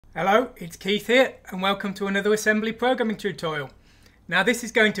Hello, it's Keith here and welcome to another assembly programming tutorial. Now this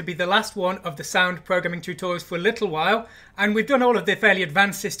is going to be the last one of the sound programming tutorials for a little while, and we've done all of the fairly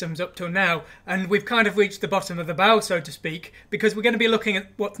advanced systems up till now, and we've kind of reached the bottom of the barrel, so to speak, because we're going to be looking at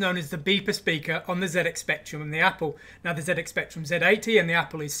what's known as the beeper speaker on the ZX Spectrum and the Apple. Now the ZX Spectrum Z80 and the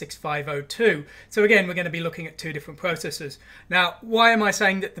Apple is 6502. So again, we're going to be looking at two different processors. Now, why am I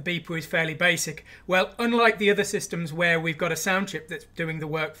saying that the beeper is fairly basic? Well, unlike the other systems where we've got a sound chip that's doing the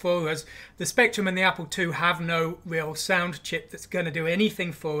work for us, the Spectrum and the Apple II have no real sound chip that's going to do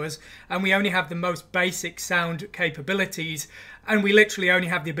anything for us, and we only have the most basic sound capabilities, and we literally only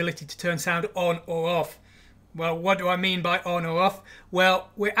have the ability to turn sound on or off. Well, what do I mean by on or off? Well,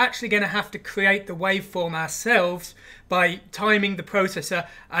 we're actually going to have to create the waveform ourselves by timing the processor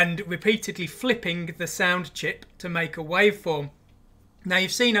and repeatedly flipping the sound chip to make a waveform. Now,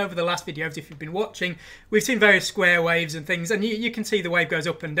 you've seen over the last videos, if you've been watching, we've seen various square waves and things, and you can see the wave goes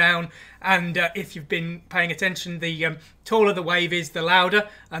up and down, and if you've been paying attention, the taller the wave is, the louder,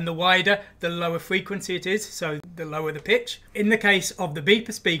 and the wider, the lower frequency it is, so the lower the pitch. In the case of the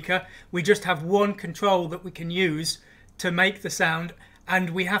beeper speaker, we just have one control that we can use to make the sound,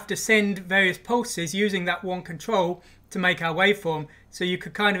 and we have to send various pulses using that one control to make our waveform. So you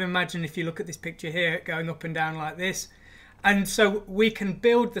could kind of imagine, if you look at this picture here, going up and down like this. And so we can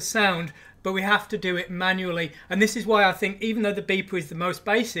build the sound, but we have to do it manually. And this is why I think, even though the beeper is the most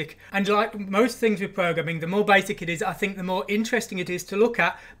basic, and like most things with programming, the more basic it is, I think the more interesting it is to look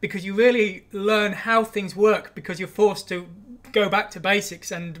at, because you really learn how things work because you're forced to go back to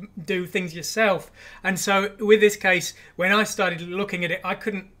basics and do things yourself. And so with this case, when I started looking at it, I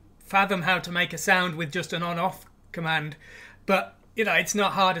couldn't fathom how to make a sound with just an on-off command. But, you know, it's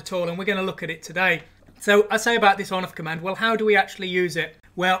not hard at all, and we're going to look at it today. So I say about this on-off command, well, how do we actually use it?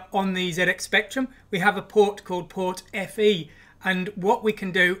 Well, on the ZX Spectrum, we have a port called port FE. And what we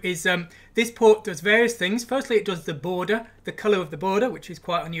can do is, this port does various things. Firstly, it does the border, the colour of the border, which is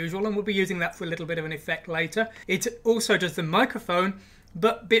quite unusual, and we'll be using that for a little bit of an effect later. It also does the microphone,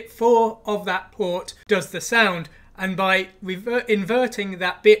 but bit 4 of that port does the sound. And by inverting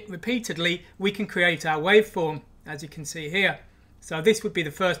that bit repeatedly, we can create our waveform, as you can see here. So this would be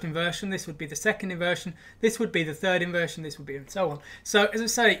the first inversion, this would be the second inversion, this would be the third inversion, this would be, and so on. So as I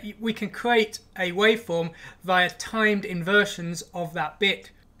say, we can create a waveform via timed inversions of that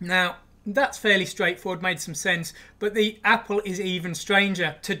bit. Now, that's fairly straightforward, made some sense, but the Apple is even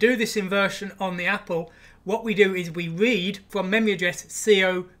stranger. To do this inversion on the Apple, what we do is we read from memory address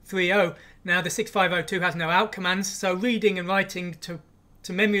C030. Now the 6502 has no out commands, so reading and writing to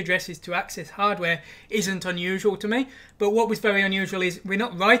memory addresses to access hardware isn't unusual to me, but what was very unusual is we're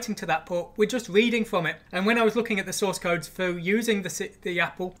not writing to that port, we're just reading from it. And when I was looking at the source codes for using the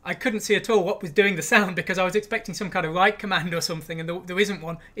Apple, I couldn't see at all what was doing the sound, because I was expecting some kind of write command or something, and there isn't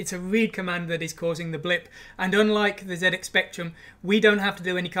one. It's a read command that is causing the blip. And unlike the ZX Spectrum, we don't have to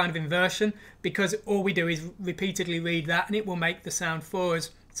do any kind of inversion, because all we do is repeatedly read that and it will make the sound for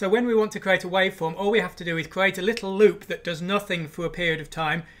us. So when we want to create a waveform, all we have to do is create a little loop that does nothing for a period of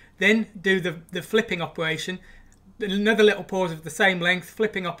time, then do the flipping operation, another little pause of the same length,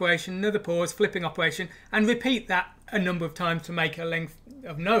 flipping operation, another pause, flipping operation, and repeat that a number of times to make a length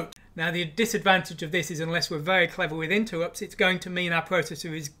of note. Now the disadvantage of this is, unless we're very clever with interrupts, it's going to mean our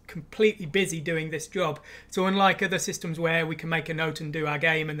processor is completely busy doing this job. So unlike other systems where we can make a note and do our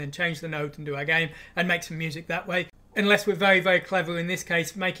game, and then change the note and do our game and make some music that way, unless we're very, very clever, in this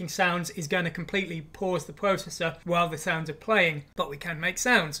case, making sounds is going to completely pause the processor while the sounds are playing. But we can make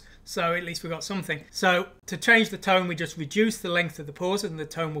sounds, so at least we've got something. So to change the tone, we just reduce the length of the pause and the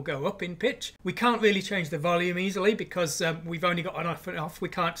tone will go up in pitch. We can't really change the volume easily because we've only got on, off and off. We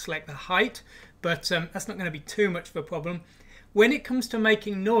can't select the height, but that's not going to be too much of a problem. When it comes to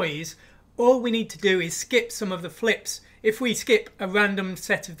making noise, all we need to do is skip some of the flips. If we skip a random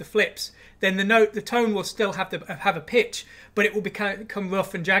set of the flips, then the tone will still have a pitch, but it will become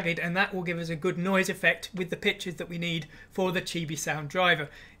rough and jagged, and that will give us a good noise effect with the pitches that we need for the Chibi Sound driver.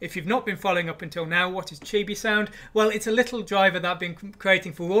 If you've not been following up until now, what is Chibi Sound? Well, it's a little driver that I've been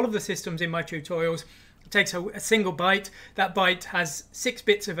creating for all of the systems in my tutorials. It takes a single byte. That byte has 6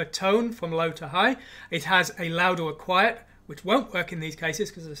 bits of a tone from low to high. It has a loud or a quiet, which won't work in these cases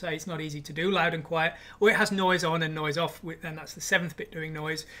because, as I say, it's not easy to do, loud and quiet, or it has noise on and noise off, and that's the 7th bit doing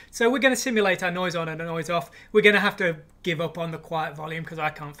noise. So we're going to simulate our noise on and noise off. We're going to have to give up on the quiet volume because I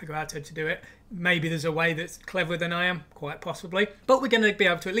can't figure out how to do it. Maybe there's a way that's cleverer than I am, quite possibly, but we're going to be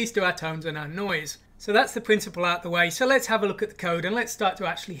able to at least do our tones and our noise. So that's the principle out the way. So let's have a look at the code and let's start to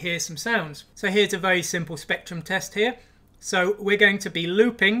actually hear some sounds. So here's a very simple spectrum test here. So we're going to be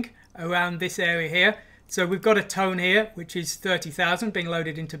looping around this area here So we've got a tone here, which is 30,000 being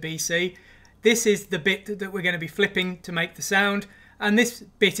loaded into BC. This is the bit that we're going to be flipping to make the sound. And this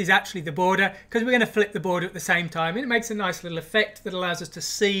bit is actually the border, because we're going to flip the border at the same time. It makes a nice little effect that allows us to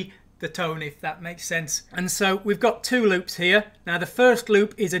see the tone, if that makes sense. And so we've got two loops here. Now the first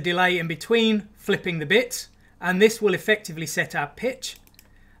loop is a delay in between flipping the bits, and this will effectively set our pitch.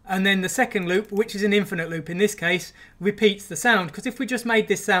 And then the second loop, which is an infinite loop in this case, repeats the sound, because if we just made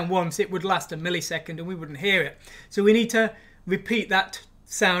this sound once, it would last a millisecond and we wouldn't hear it. So we need to repeat that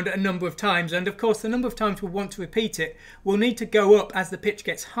sound a number of times, and of course the number of times we want to repeat it will need to go up as the pitch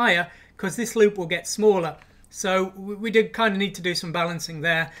gets higher, because this loop will get smaller. So we do kind of need to do some balancing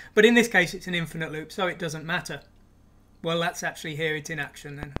there, but in this case it's an infinite loop, so it doesn't matter. Well, let's actually hear it in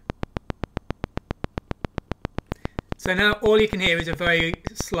action then. So now all you can hear is a very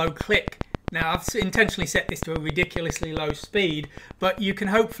slow click. Now I've intentionally set this to a ridiculously low speed, but you can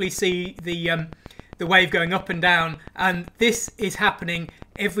hopefully see the wave going up and down, and this is happening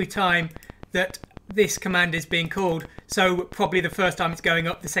every time that this command is being called. So probably the first time it's going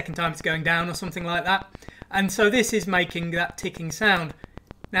up, the second time it's going down, or something like that. And so this is making that ticking sound.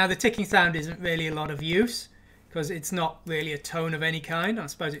 Now the ticking sound isn't really a lot of use, because it's not really a tone of any kind. I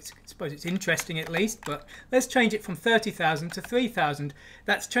suppose it's interesting at least, but let's change it from 30,000 to 3,000.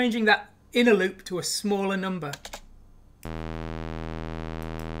 That's changing that inner loop to a smaller number.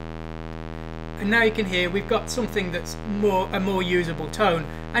 And now you can hear we've got something that's a more usable tone,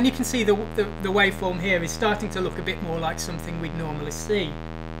 and you can see the waveform here is starting to look a bit more like something we'd normally see.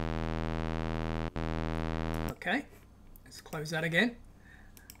 Okay, let's close that again,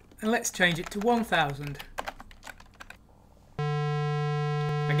 and let's change it to 1,000.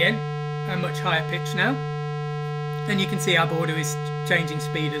 Again, a much higher pitch now, and you can see our border is changing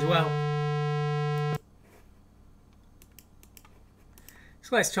speed as well.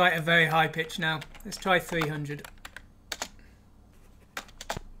 So let's try it at a very high pitch now. Let's try 300.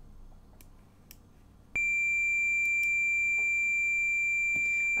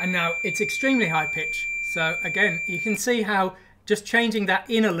 And now it's extremely high pitch. So again, you can see how just changing that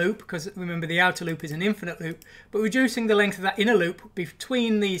inner loop, because remember the outer loop is an infinite loop, but reducing the length of that inner loop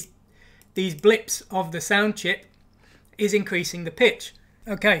between these blips of the sound chip is increasing the pitch.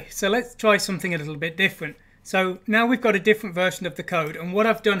 Okay, so let's try something a little bit different. So now we've got a different version of the code, and what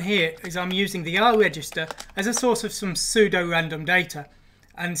I've done here is I'm using the R register as a source of some pseudo-random data.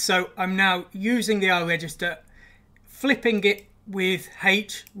 And so I'm now using the R register, flipping it with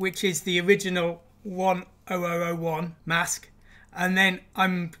H, which is the original 10001 mask, and then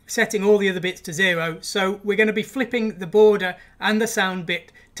I'm setting all the other bits to 0. So we're going to be flipping the border and the sound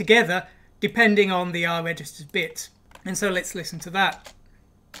bit together depending on the R register's bits. And so let's listen to that.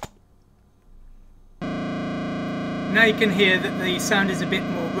 Now you can hear that the sound is a bit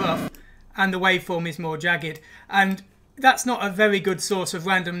more rough and the waveform is more jagged, and that's not a very good source of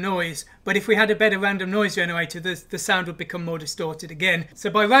random noise, but if we had a better random noise generator, the sound would become more distorted again. So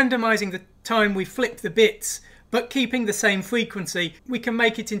by randomizing the time we flip the bits but keeping the same frequency, we can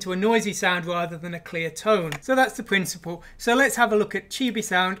make it into a noisy sound rather than a clear tone. So that's the principle. So let's have a look at chibi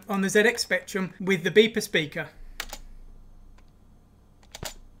sound on the ZX Spectrum with the beeper speaker.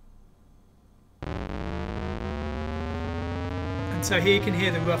 And so here you can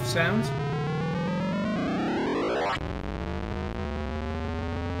hear the rough sounds.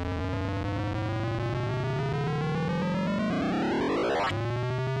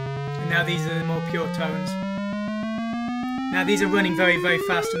 And now these are the more pure tones. Now these are running very, very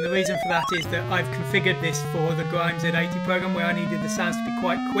fast, and the reason for that is that I've configured this for the Grimes Z80 program, where I needed the sounds to be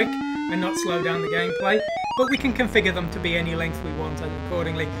quite quick and not slow down the gameplay. But we can configure them to be any length we want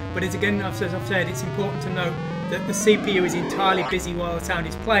accordingly. But as I've said, it's important to note that the CPU is entirely busy while the sound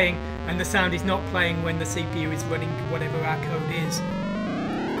is playing, and the sound is not playing when the CPU is running whatever our code is.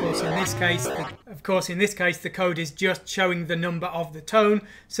 Of course, in this case, the code is just showing the number of the tone,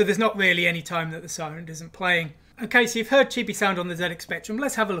 so there's not really any time that the sound isn't playing. Okay, so you've heard Chibi Sound on the ZX Spectrum.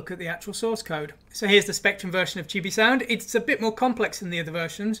 Let's have a look at the actual source code. So here's the Spectrum version of Chibi Sound. It's a bit more complex than the other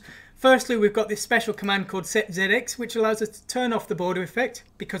versions. Firstly, we've got this special command called setZX, which allows us to turn off the border effect,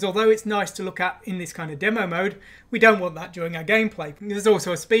 because although it's nice to look at in this kind of demo mode, we don't want that during our gameplay. There's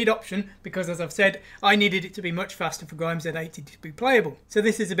also a speed option, because as I've said, I needed it to be much faster for Grimes Z80 to be playable. So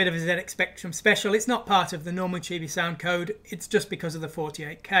this is a bit of a ZX Spectrum special. It's not part of the normal Chibi Sound code, it's just because of the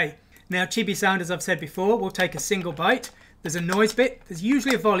 48K. Now Chibi Sound, as I've said before, will take a single byte. There's a noise bit, there's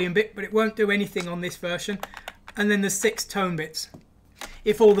usually a volume bit, but it won't do anything on this version. And then there's 6 tone bits.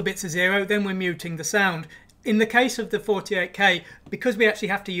 If all the bits are 0, then we're muting the sound. In the case of the 48K, because we actually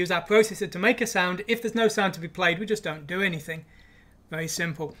have to use our processor to make a sound, if there's no sound to be played, we just don't do anything. Very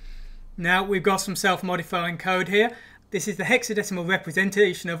simple. Now we've got some self-modifying code here. This is the hexadecimal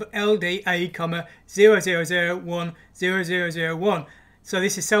representation of LDA, 00010001. So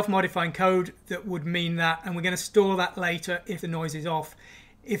this is self-modifying code that would mean that, and we're going to store that later if the noise is off.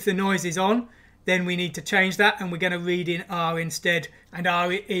 If the noise is on, then we need to change that, and we're going to read in R instead. And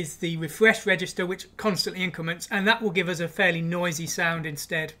R is the refresh register, which constantly increments, and that will give us a fairly noisy sound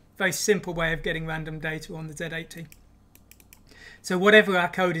instead. Very simple way of getting random data on the Z80. So whatever our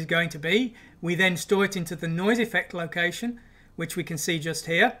code is going to be, we then store it into the noise effect location, which we can see just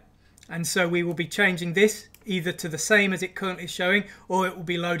here. And so we will be changing this either to the same as it currently is showing, or it will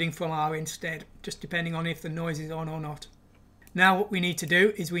be loading from R instead, just depending on if the noise is on or not. Now what we need to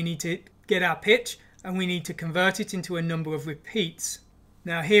do is we need to get our pitch, and we need to convert it into a number of repeats.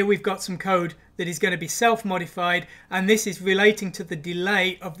 Now here we've got some code that is going to be self-modified, and this is relating to the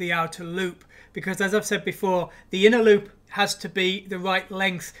delay of the outer loop, because as I've said before, the inner loop has to be the right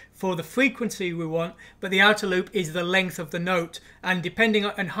length for the frequency we want, but the outer loop is the length of the note, and depending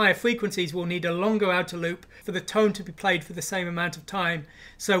on higher frequencies we'll need a longer outer loop for the tone to be played for the same amount of time.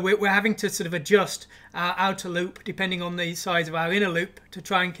 So we're having to sort of adjust our outer loop depending on the size of our inner loop to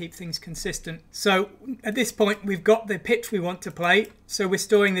try and keep things consistent. So at this point we've got the pitch we want to play, so we're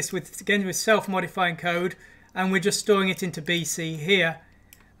storing this with self-modifying code, and we're just storing it into BC here.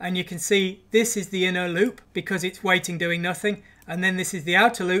 And you can see this is the inner loop because it's waiting doing nothing, and then this is the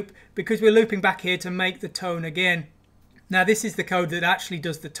outer loop because we're looping back here to make the tone again. Now this is the code that actually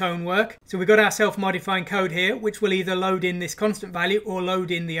does the tone work. So we've got our self-modifying code here, which will either load in this constant value or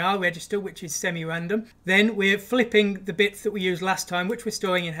load in the R register, which is semi-random. Then we're flipping the bits that we used last time, which we're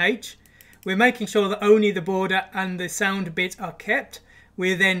storing in H. We're making sure that only the border and the sound bit are kept.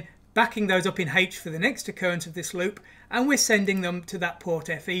 We're then backing those up in H for the next occurrence of this loop, and we're sending them to that port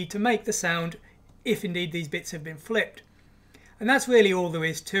FE to make the sound if indeed these bits have been flipped. And that's really all there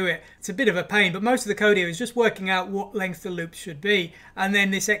is to it. It's a bit of a pain, but most of the code here is just working out what length the loops should be, and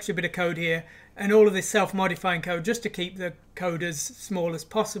then this extra bit of code here and all of this self-modifying code just to keep the code as small as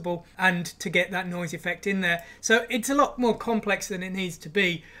possible and to get that noise effect in there. So it's a lot more complex than it needs to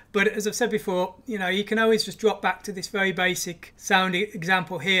be, but as I've said before, you know, you can always just drop back to this very basic sound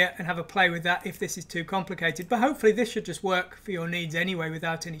example here and have a play with that if this is too complicated. But hopefully this should just work for your needs anyway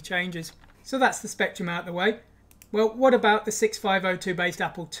without any changes. So that's the Spectrum out of the way. Well, what about the 6502 based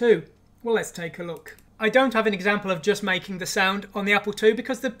Apple II? Well, let's take a look. I don't have an example of just making the sound on the Apple II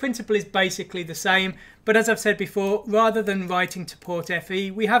because the principle is basically the same, but as I've said before, rather than writing to port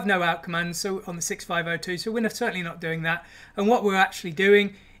FE, we have no out commands so on the 6502, so we're certainly not doing that. And what we're actually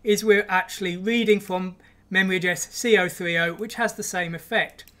doing is we're actually reading from memory address C030, which has the same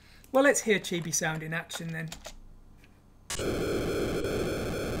effect. Well, let's hear Chibi sound in action then.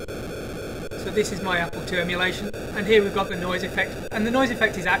 So this is my Apple II emulation, and here we've got the noise effect, and the noise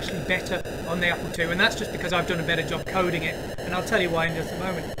effect is actually better on the Apple II, and that's just because I've done a better job coding it, and I'll tell you why in just a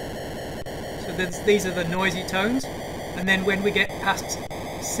moment. So these are the noisy tones, and then when we get past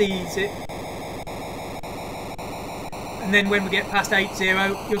C0, and then when we get past 80,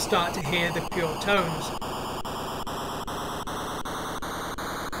 you'll start to hear the pure tones.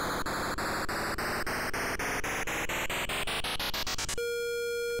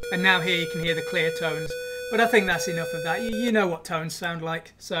 And now here you can hear the clear tones, but I think that's enough of that. You know what tones sound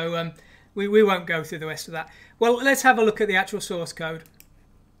like, so we won't go through the rest of that. Well, let's have a look at the actual source code.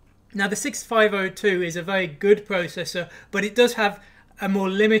 Now the 6502 is a very good processor, but it does have a more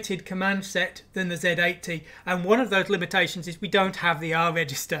limited command set than the Z80, and one of those limitations is we don't have the R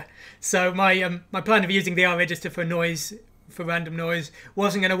register. So my plan of using the R register for noise, for random noise,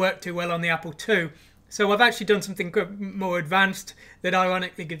 wasn't going to work too well on the Apple II. So I've actually done something more advanced that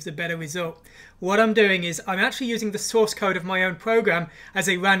ironically gives a better result. What I'm doing is I'm actually using the source code of my own program as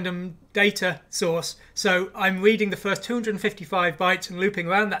a random data source. So I'm reading the first 255 bytes and looping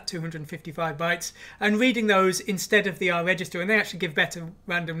around that 255 bytes and reading those instead of the R register, and they actually give better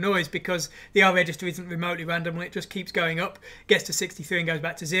random noise because the R register isn't remotely random and it just keeps going up, gets to 63 and goes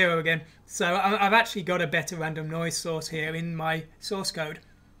back to 0 again. So I've actually got a better random noise source here in my source code.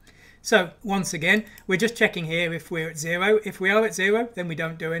 So once again, we're just checking here if we're at 0. If we are at 0, then we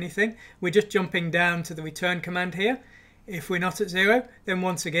don't do anything. We're just jumping down to the return command here. If we're not at 0, then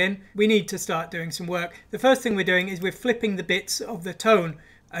once again, we need to start doing some work. The first thing we're doing is we're flipping the bits of the tone.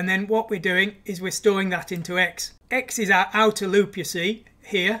 And then what we're doing is we're storing that into X. X is our outer loop, you see,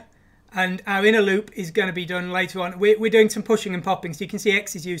 here. And our inner loop is going to be done later on. We're doing some pushing and popping, so you can see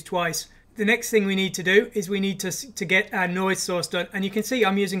X is used twice. the next thing we need to do is we need to get our noise source done, and you can see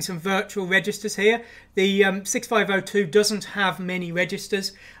I'm using some virtual registers here. The 6502 doesn't have many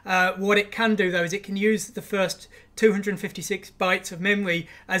registers. What it can do though is it can use the first 256 bytes of memory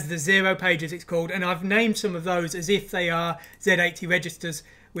as the 0 page, as it's called, and I've named some of those as if they are Z80 registers,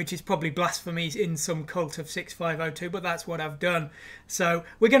 which is probably blasphemy in some cult of 6502, but that's what I've done. So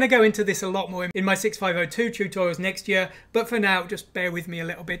we're going to go into this a lot more in my 6502 tutorials next year, but for now just bear with me a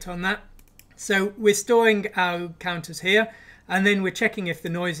little bit on that. So we're storing our counters here, and then we're checking if the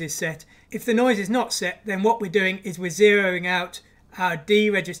noise is set. If the noise is not set, then what we're doing is we're zeroing out our D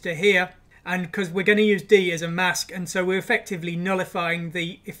register here, and because we're going to use D as a mask, and so we're effectively nullifying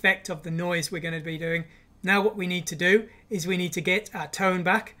the effect of the noise we're going to be doing. Now what we need to do is we need to get our tone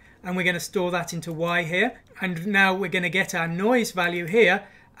back, and we're going to store that into Y here, and now we're going to get our noise value here,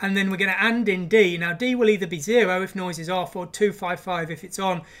 and then we're going to AND in D. Now D will either be 0 if noise is off or 255 if it's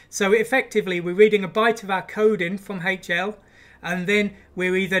on. So effectively we're reading a byte of our code in from HL, and then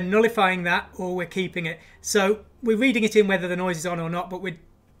we're either nullifying that or we're keeping it. So we're reading it in whether the noise is on or not, but we're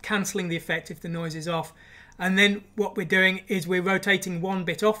cancelling the effect if the noise is off. And then what we're doing is we're rotating one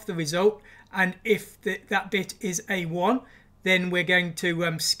bit off the result, and if that bit is a 1, then we're going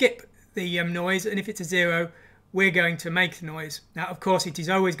to skip the noise, and if it's a 0, we're going to make the noise. Now, of course, it is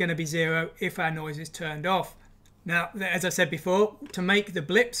always going to be 0 if our noise is turned off. Now, as I said before, to make the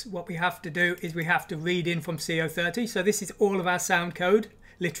blips, what we have to do is we have to read in from CO30. So this is all of our sound code,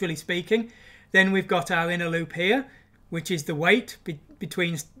 literally speaking. Then we've got our inner loop here, which is the weight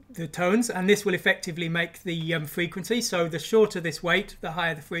between the tones, and this will effectively make the frequency. So the shorter this weight, the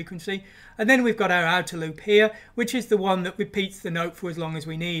higher the frequency. And then we've got our outer loop here, which is the one that repeats the note for as long as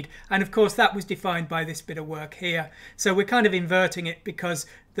we need. And of course that was defined by this bit of work here. So we're kind of inverting it, because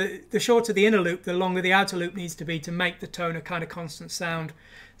the shorter the inner loop, the longer the outer loop needs to be to make the tone a kind of constant sound.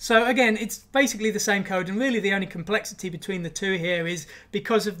 So again, it's basically the same code, and really the only complexity between the two here is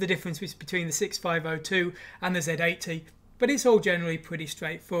because of the differences between the 6502 and the Z80. But it's all generally pretty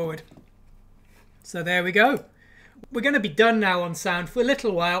straightforward. So there we go. We're going to be done now on sound for a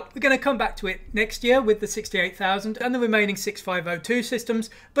little while. We're going to come back to it next year with the 68000 and the remaining 6502 systems,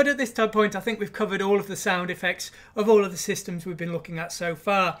 but at this point I think we've covered all of the sound effects of all of the systems we've been looking at so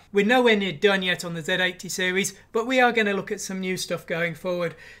far. We're nowhere near done yet on the Z80 series, but we are going to look at some new stuff going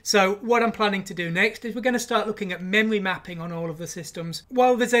forward. So what I'm planning to do next is we're going to start looking at memory mapping on all of the systems.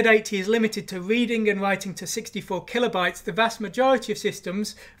 While the Z80 is limited to reading and writing to 64 kilobytes, the vast majority of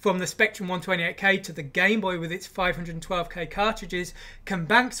systems, from the Spectrum 128K to the Game Boy with its 512K cartridges, can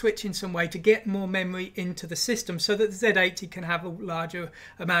bank switch in some way to get more memory into the system so that the Z80 can have a larger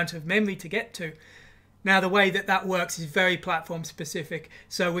amount of memory to get to. Now the way that works is very platform specific,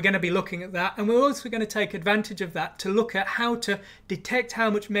 so we're going to be looking at that, and we're also going to take advantage of that to look at how to detect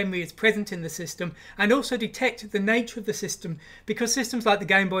how much memory is present in the system, and also detect the nature of the system, because systems like the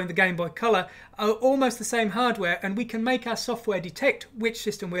Game Boy and the Game Boy Color are almost the same hardware, and we can make our software detect which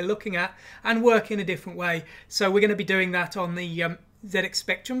system we're looking at and work in a different way. So we're going to be doing that on the ZX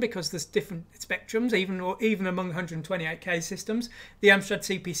Spectrum, because there's different spectrums even among 128K systems. The Amstrad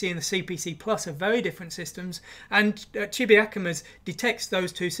CPC and the CPC Plus are very different systems, and Chibi Akuma's detects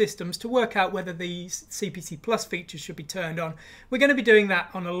those two systems to work out whether the CPC Plus features should be turned on. We're going to be doing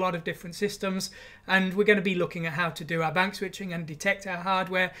that on a lot of different systems, and we're going to be looking at how to do our bank switching and detect our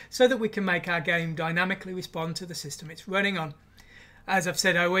hardware so that we can make our game dynamically respond to the system it's running on. As I've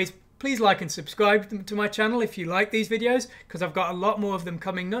said always, please like and subscribe to my channel if you like these videos, because I've got a lot more of them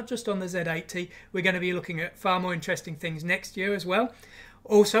coming, not just on the Z80. We're going to be looking at far more interesting things next year as well.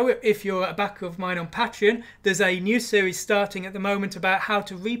 Also, if you're a backer of mine on Patreon, there's a new series starting at the moment about how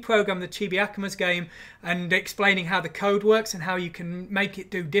to reprogram the Chibi Akuma's game, and explaining how the code works and how you can make it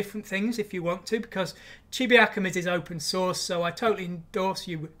do different things if you want to, because Chibi Akuma's is open source, so I totally endorse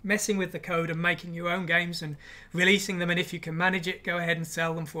you messing with the code and making your own games and releasing them, and if you can manage it, go ahead and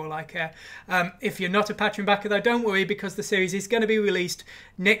sell them for all I care. If you're not a Patreon backer though, don't worry, because the series is going to be released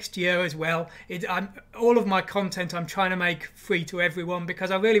next year as well. All of my content I'm trying to make free to everyone, because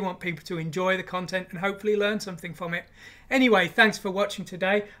I really want people to enjoy the content and hopefully learn something from it. Anyway, thanks for watching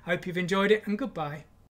today. I hope you've enjoyed it, and goodbye.